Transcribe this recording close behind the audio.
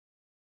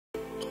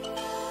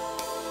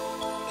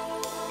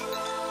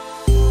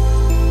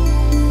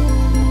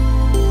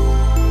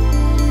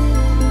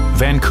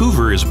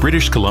Vancouver is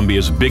British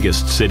Columbia's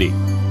biggest city.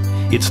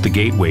 It's the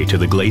gateway to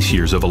the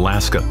glaciers of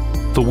Alaska,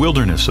 the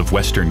wilderness of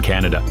Western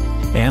Canada,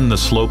 and the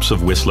slopes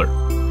of Whistler.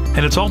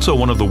 And it's also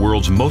one of the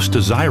world's most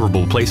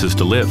desirable places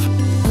to live.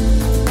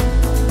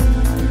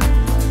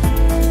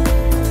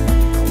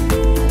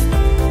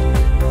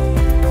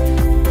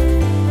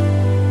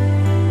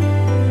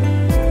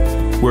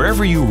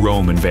 Wherever you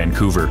roam in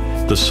Vancouver,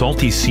 the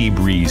salty sea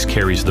breeze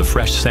carries the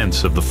fresh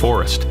scents of the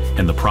forest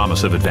and the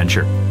promise of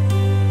adventure.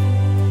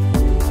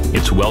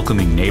 Its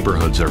welcoming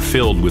neighborhoods are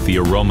filled with the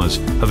aromas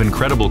of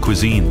incredible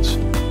cuisines,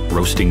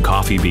 roasting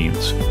coffee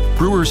beans,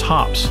 brewers'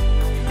 hops,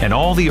 and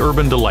all the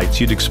urban delights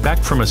you'd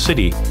expect from a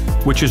city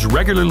which is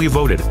regularly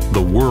voted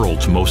the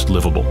world's most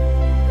livable.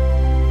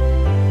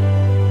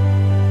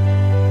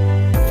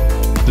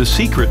 The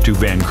secret to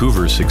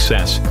Vancouver's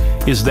success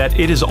is that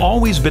it has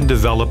always been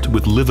developed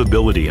with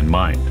livability in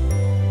mind.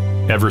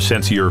 Ever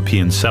since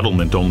European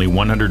settlement only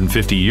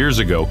 150 years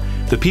ago,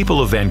 the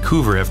people of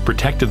Vancouver have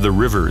protected the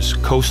rivers,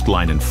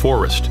 coastline, and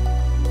forest,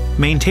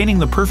 maintaining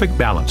the perfect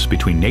balance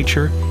between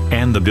nature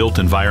and the built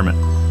environment.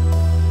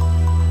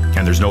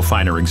 And there's no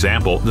finer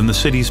example than the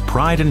city's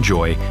pride and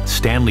joy,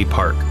 Stanley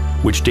Park,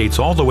 which dates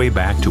all the way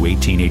back to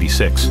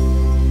 1886.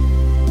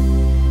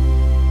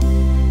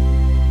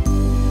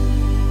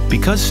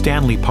 Because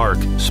Stanley Park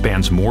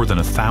spans more than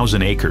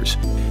 1,000 acres,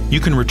 you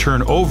can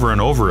return over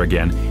and over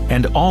again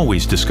and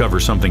always discover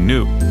something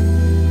new.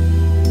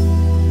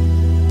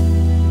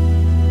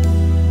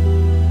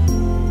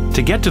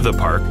 To get to the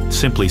park,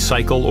 simply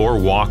cycle or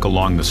walk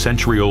along the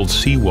century-old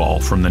seawall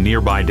from the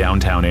nearby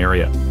downtown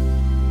area.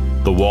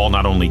 The wall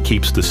not only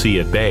keeps the sea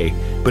at bay,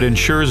 but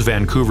ensures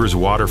Vancouver's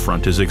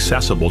waterfront is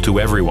accessible to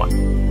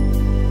everyone.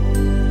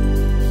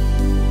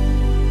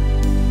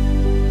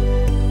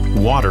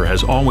 Water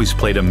has always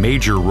played a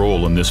major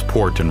role in this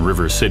port and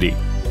river city.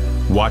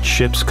 Watch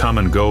ships come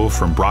and go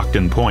from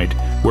Brockton Point,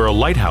 where a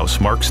lighthouse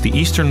marks the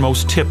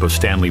easternmost tip of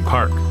Stanley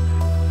Park,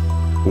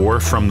 or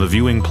from the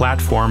viewing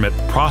platform at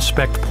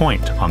Prospect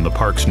Point on the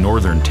park's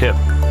northern tip.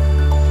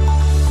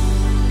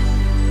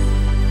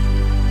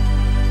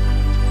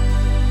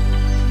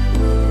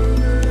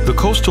 The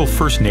coastal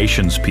First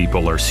Nations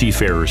people are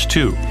seafarers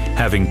too,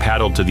 having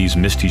paddled to these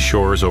misty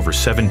shores over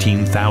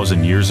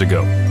 17,000 years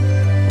ago.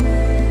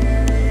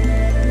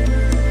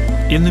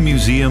 In the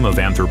Museum of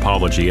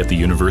Anthropology at the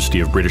University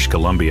of British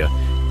Columbia,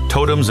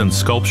 totems and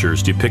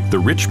sculptures depict the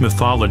rich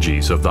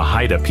mythologies of the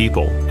Haida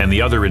people and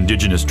the other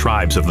indigenous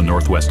tribes of the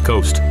Northwest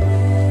Coast.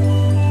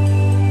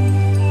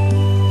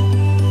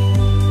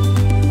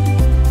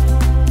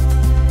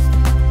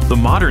 The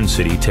modern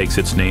city takes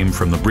its name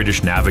from the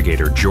British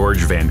navigator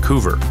George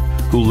Vancouver,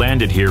 who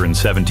landed here in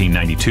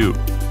 1792.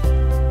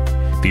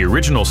 The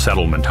original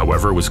settlement,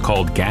 however, was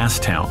called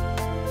Gastown.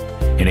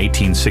 In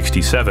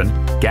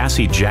 1867,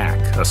 Gassy Jack,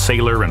 a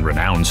sailor and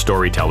renowned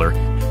storyteller,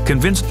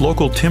 convinced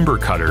local timber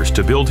cutters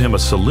to build him a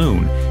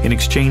saloon in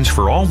exchange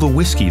for all the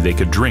whiskey they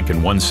could drink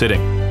in one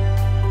sitting.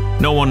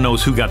 No one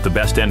knows who got the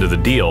best end of the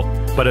deal,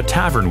 but a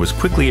tavern was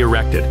quickly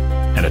erected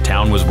and a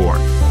town was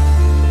born.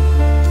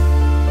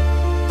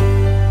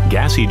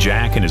 Gassy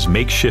Jack and his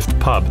makeshift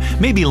pub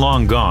may be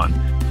long gone,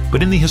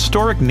 but in the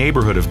historic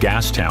neighborhood of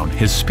Gastown,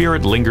 his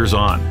spirit lingers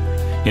on,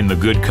 in the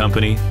good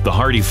company, the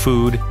hearty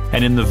food,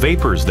 and in the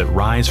vapors that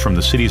rise from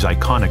the city's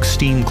iconic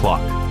steam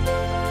clock.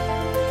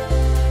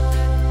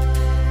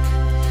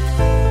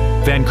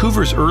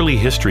 Vancouver's early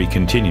history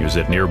continues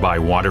at nearby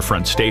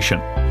Waterfront Station,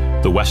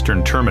 the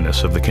western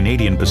terminus of the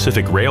Canadian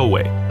Pacific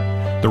Railway.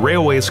 The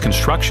railway's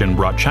construction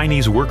brought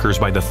Chinese workers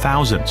by the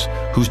thousands,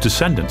 whose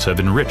descendants have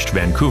enriched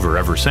Vancouver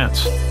ever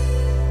since.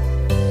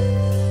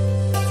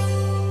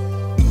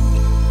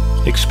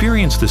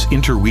 Experience this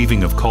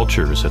interweaving of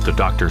cultures at the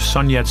Dr.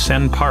 Sun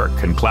Yat-sen Park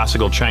and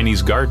Classical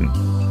Chinese Garden,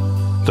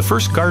 the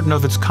first garden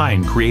of its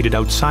kind created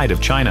outside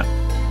of China.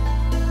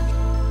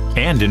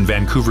 And in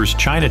Vancouver's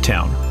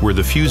Chinatown, where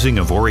the fusing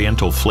of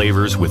Oriental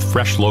flavors with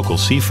fresh local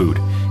seafood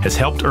has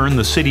helped earn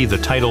the city the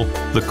title,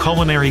 the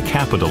culinary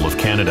capital of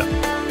Canada.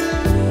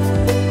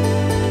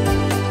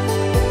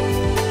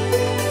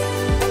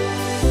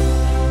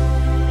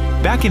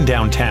 Back in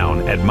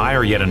downtown,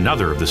 admire yet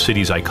another of the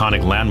city's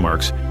iconic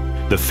landmarks,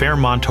 the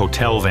Fairmont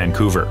Hotel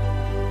Vancouver.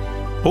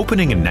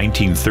 Opening in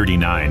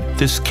 1939,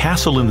 this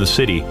castle in the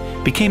city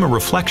became a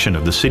reflection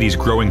of the city's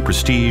growing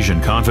prestige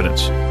and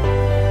confidence.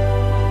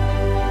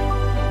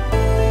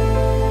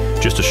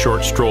 Just a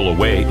short stroll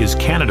away is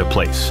Canada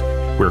Place,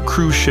 where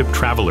cruise ship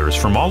travelers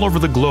from all over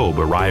the globe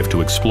arrive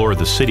to explore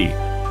the city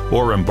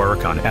or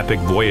embark on epic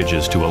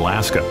voyages to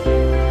Alaska.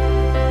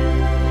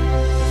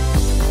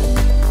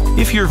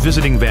 If you're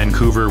visiting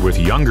Vancouver with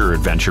younger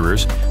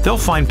adventurers, they'll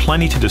find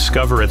plenty to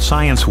discover at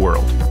Science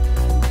World.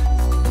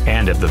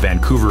 And at the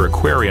Vancouver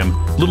Aquarium,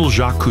 little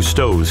Jacques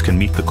Cousteaus can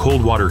meet the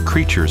cold water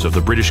creatures of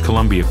the British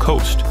Columbia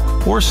coast,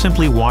 or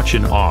simply watch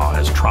in awe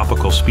as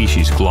tropical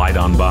species glide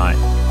on by.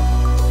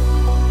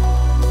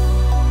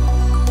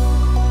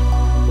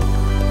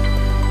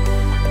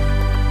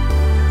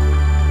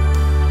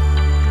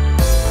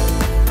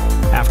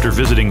 After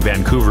visiting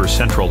Vancouver's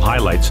central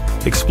highlights,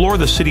 explore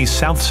the city's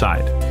south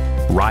side.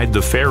 Ride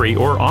the ferry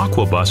or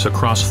aquabus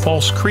across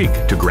False Creek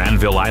to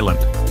Granville Island.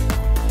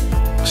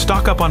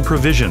 Stock up on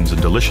provisions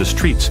and delicious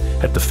treats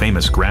at the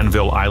famous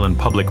Granville Island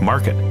Public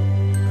Market.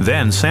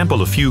 Then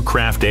sample a few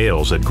craft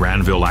ales at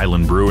Granville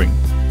Island Brewing.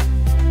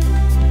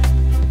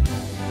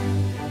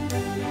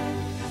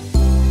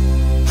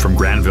 From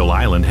Granville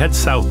Island, head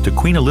south to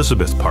Queen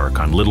Elizabeth Park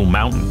on Little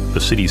Mountain, the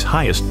city's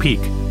highest peak.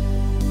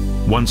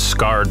 Once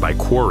scarred by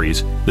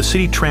quarries, the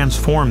city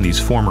transformed these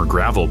former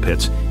gravel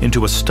pits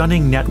into a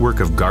stunning network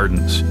of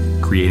gardens,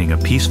 creating a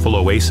peaceful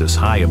oasis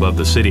high above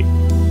the city.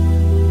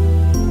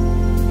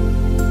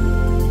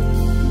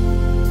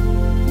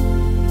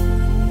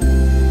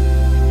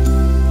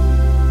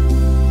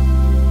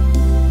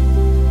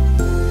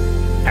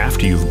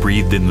 After you've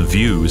breathed in the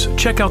views,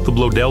 check out the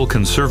Bloedel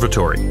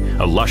Conservatory,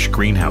 a lush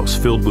greenhouse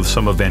filled with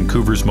some of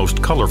Vancouver's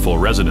most colorful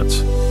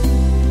residents.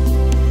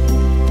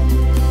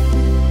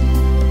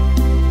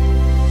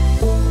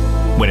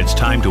 When it's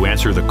time to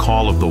answer the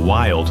call of the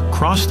wild,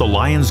 cross the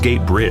Lions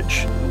Gate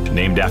Bridge,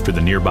 named after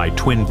the nearby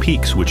Twin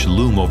Peaks which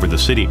loom over the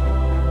city.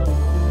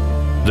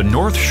 The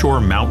North Shore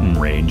mountain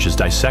range is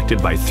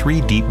dissected by 3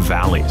 deep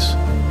valleys.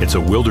 It's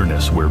a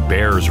wilderness where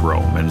bears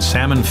roam and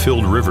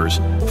salmon-filled rivers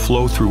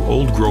flow through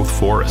old-growth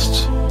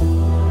forests.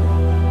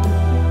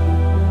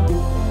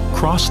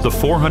 Cross the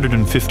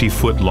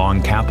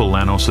 450-foot-long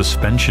Capilano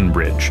Suspension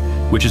Bridge,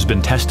 which has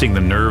been testing the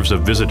nerves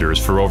of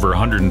visitors for over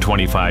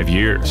 125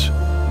 years.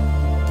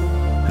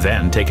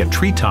 Then take a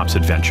treetops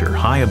adventure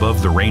high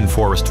above the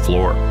rainforest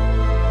floor.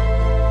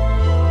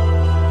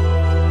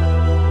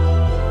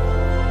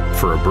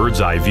 For a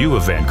bird's-eye view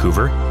of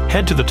Vancouver,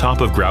 head to the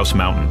top of Grouse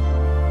Mountain.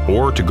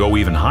 Or, to go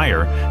even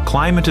higher,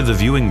 climb into the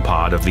viewing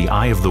pod of the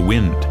Eye of the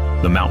Wind,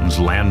 the mountain's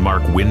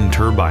landmark wind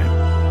turbine.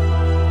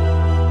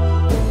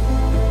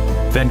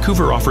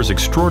 Vancouver offers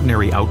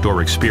extraordinary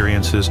outdoor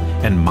experiences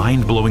and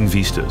mind-blowing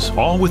vistas,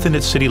 all within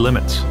its city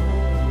limits.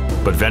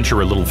 But venture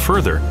a little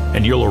further,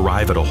 and you'll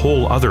arrive at a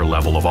whole other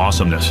level of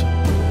awesomeness.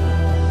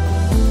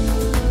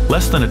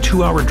 Less than a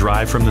 2-hour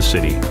drive from the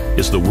city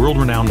is the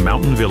world-renowned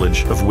mountain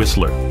village of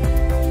Whistler.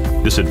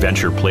 This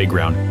adventure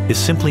playground is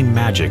simply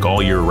magic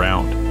all year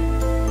round.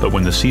 But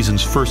when the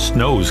season's first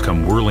snows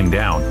come whirling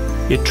down,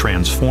 it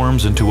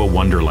transforms into a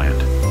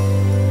wonderland.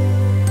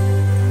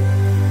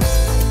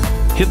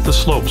 Hit the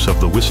slopes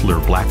of the Whistler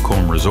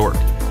Blackcomb Resort,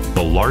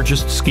 the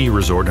largest ski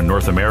resort in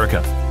North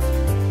America.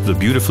 The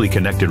beautifully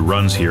connected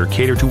runs here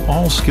cater to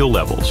all skill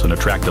levels and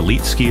attract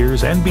elite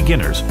skiers and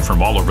beginners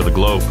from all over the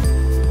globe.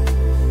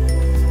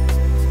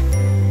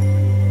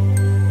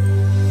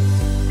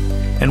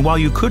 And while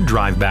you could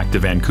drive back to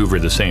Vancouver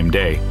the same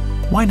day,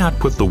 why not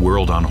put the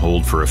world on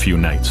hold for a few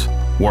nights?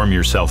 Warm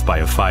yourself by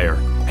a fire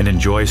and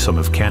enjoy some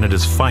of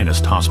Canada's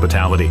finest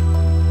hospitality.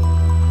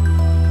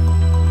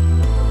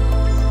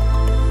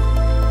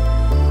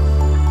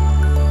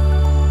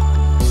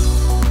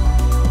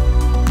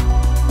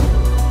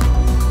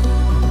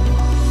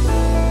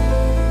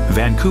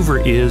 Vancouver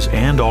is,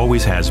 and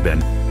always has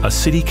been, a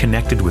city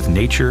connected with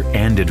nature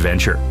and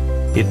adventure.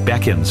 It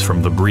beckons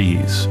from the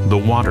breeze, the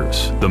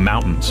waters, the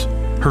mountains,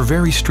 her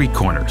very street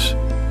corners.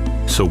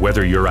 So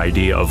whether your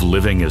idea of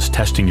living is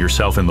testing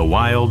yourself in the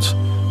wilds,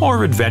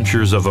 or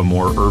adventures of a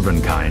more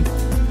urban kind,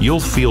 you'll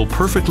feel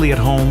perfectly at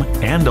home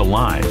and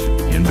alive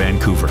in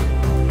Vancouver.